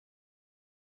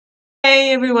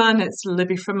Hey everyone, it's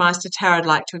Libby from maighstirtarot. I'd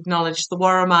like to acknowledge the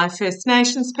Worimi First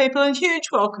Nations people and huge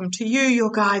welcome to you,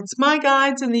 your guides, my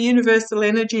guides, and the universal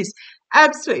energies.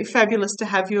 Absolutely fabulous to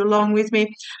have you along with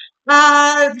me.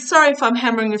 Sorry if I'm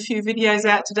hammering a few videos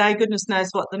out today. Goodness knows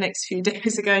what the next few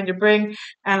days are going to bring.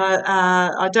 And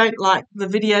I don't like the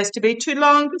videos to be too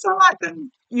long because I like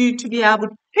you to be able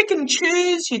to pick and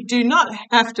choose. You do not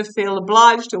have to feel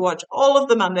obliged to watch all of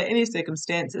them under any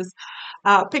circumstances.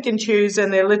 Pick and choose,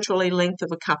 and they're literally length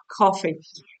of a cup of coffee.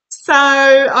 So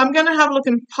I'm going to have a look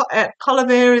at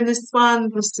Poilievre in this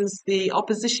one. This is the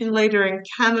opposition leader in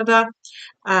Canada.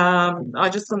 I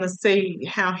just want to see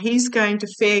how he's going to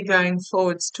fare going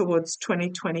forwards towards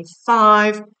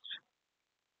 2025,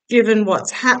 given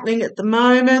what's happening at the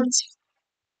moment.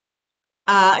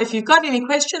 If you've got any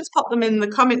questions, pop them in the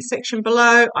comments section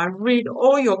below. I read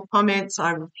all your comments.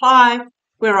 I reply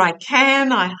where I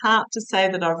can. I heart to say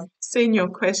that I've seen your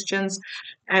questions,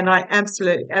 and I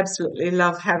absolutely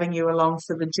love having you along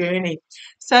for the journey.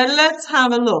 So let's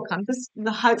have a look.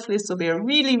 Hopefully this will be a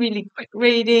really quick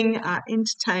reading,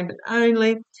 entertainment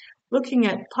only, looking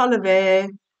at Poilievre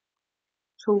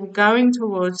going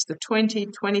towards the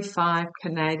 2025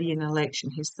 Canadian election.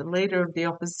 He's the leader of the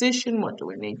opposition. What do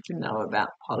we need to know about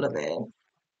Poilievre?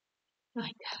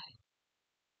 Okay.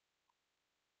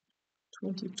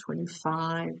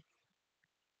 2025.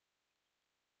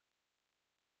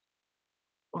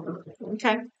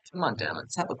 Okay, come on down.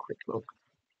 Let's have a quick look.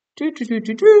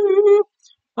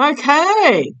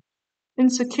 Okay.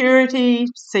 Insecurity,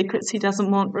 secrets he doesn't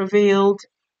want revealed.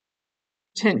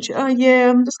 Potential. Oh, yeah,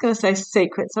 I'm just going to say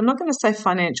secrets. I'm not going to say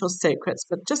financial secrets,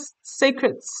 but just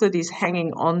secrets that he's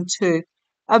hanging on to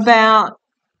about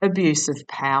abuse of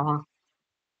power.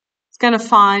 He's going to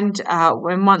find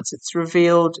when once it's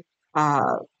revealed,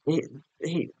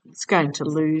 he's going to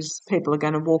lose. People are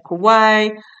going to walk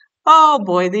away. Oh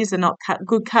boy, these are not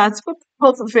good cards for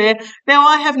Poilievre. Now,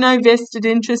 I have no vested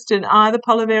interest in either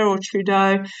Poilievre or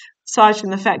Trudeau, aside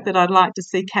from the fact that I'd like to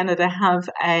see Canada have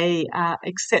a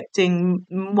accepting,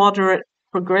 moderate,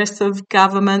 progressive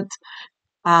government.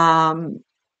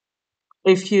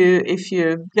 If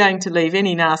you're going to leave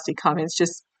any nasty comments,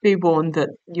 just be warned that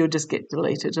you'll just get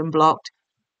deleted and blocked.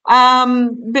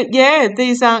 But yeah,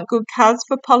 these aren't good cards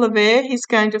for Poilievre. He's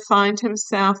going to find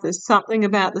himself, there's something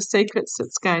about the secrets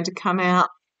that's going to come out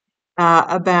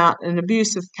about an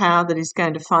abuse of power that he's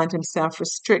going to find himself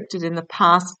restricted in the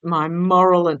past, my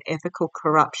moral and ethical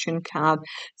corruption card.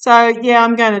 So yeah,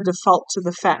 I'm going to default to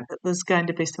the fact that there's going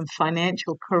to be some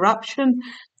financial corruption,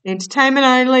 entertainment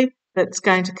only, that's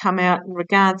going to come out in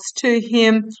regards to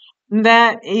him,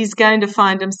 that he's going to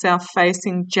find himself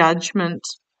facing judgment.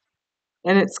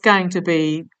 And it's going to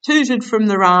be tooted from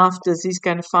the rafters. He's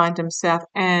going to find himself,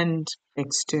 and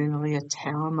externally, a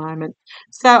tower moment.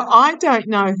 So I don't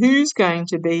know who's going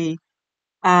to be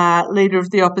leader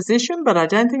of the opposition, but I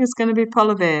don't think it's going to be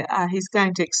Poilievre. He's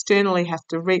going to externally have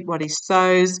to reap what he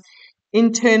sows.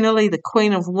 Internally, the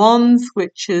Queen of Wands,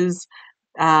 which is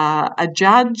a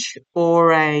judge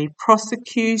or a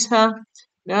prosecutor.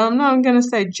 No, I'm going to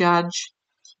say judge.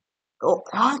 Oh,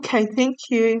 okay, thank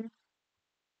you.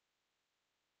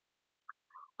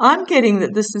 I'm getting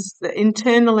that this is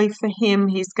internally for him,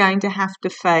 he's going to have to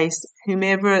face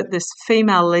whomever this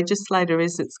female legislator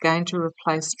is that's going to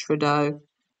replace Trudeau.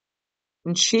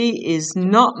 And she is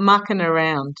not mucking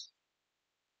around.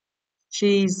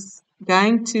 She's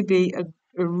going to be a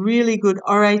really good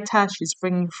orator. She's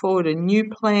bringing forward a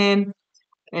new plan,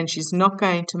 and she's not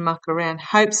going to muck around.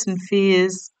 Hopes and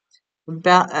fears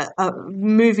about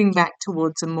moving back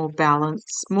towards a more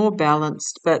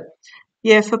balanced, but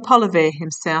yeah, for Poilievre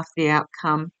himself, the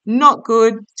outcome, not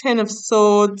good. 10 of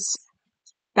Swords,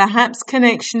 perhaps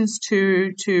connections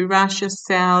to Russia,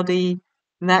 Saudi,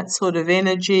 that sort of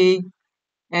energy.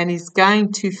 And he's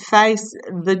going to face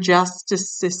the justice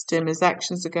system. His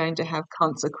actions are going to have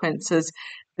consequences.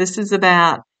 This is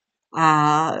about,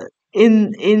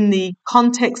 in the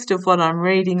context of what I'm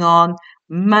reading on,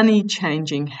 money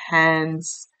changing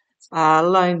hands,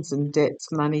 loans and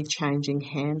debts, money changing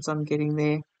hands. I'm getting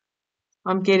there.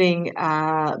 I'm getting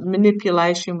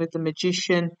manipulation with the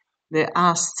magician. There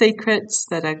are secrets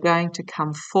that are going to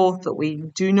come forth that we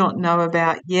do not know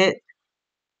about yet.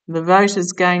 The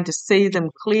voter's going to see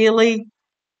them clearly,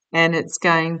 and it's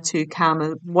going to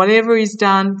come, whatever he's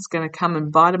done, it's going to come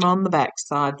and bite him on the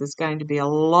backside. There's going to be a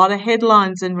lot of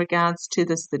headlines in regards to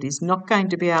this that he's not going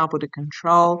to be able to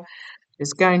control.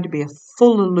 There's going to be a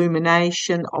full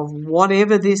illumination of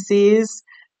whatever this is.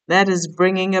 That is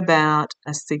bringing about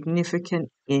a significant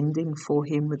ending for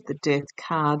him with the Death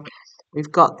card.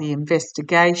 We've got the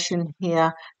investigation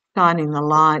here, shining the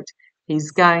light.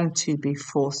 he's going to be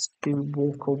forced to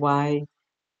walk away.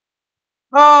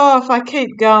 Oh, if I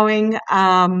keep going,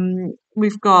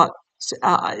 we've got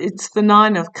it's the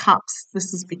Nine of Cups.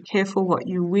 This is be careful what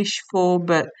you wish for,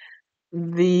 but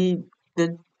the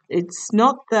the it's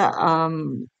not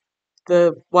the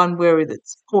one where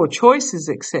it's poor choices,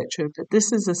 etc. But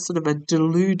this is a sort of a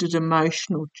deluded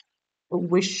emotional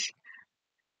wish.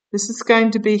 This is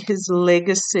going to be his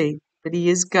legacy, but he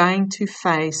is going to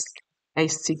face a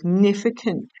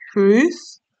significant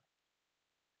truth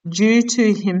due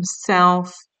to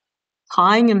himself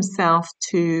tying himself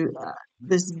to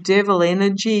this devil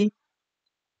energy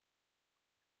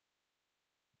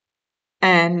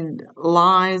and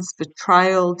lies,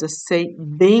 betrayal, deceit,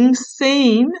 being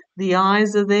seen. The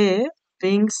eyes are there,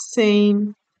 being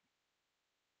seen,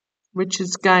 which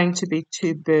is going to be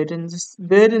too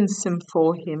burdensome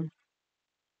for him.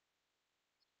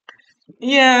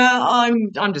 Yeah,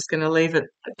 I'm just going to leave it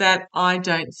at that. I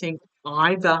don't think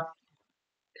either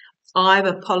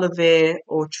Poilievre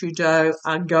or Trudeau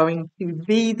are going to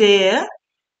be there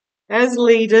as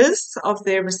leaders of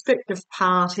their respective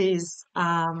parties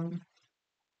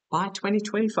by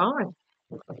 2025.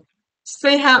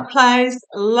 See how it plays.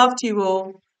 Love to you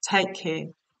all. Take care.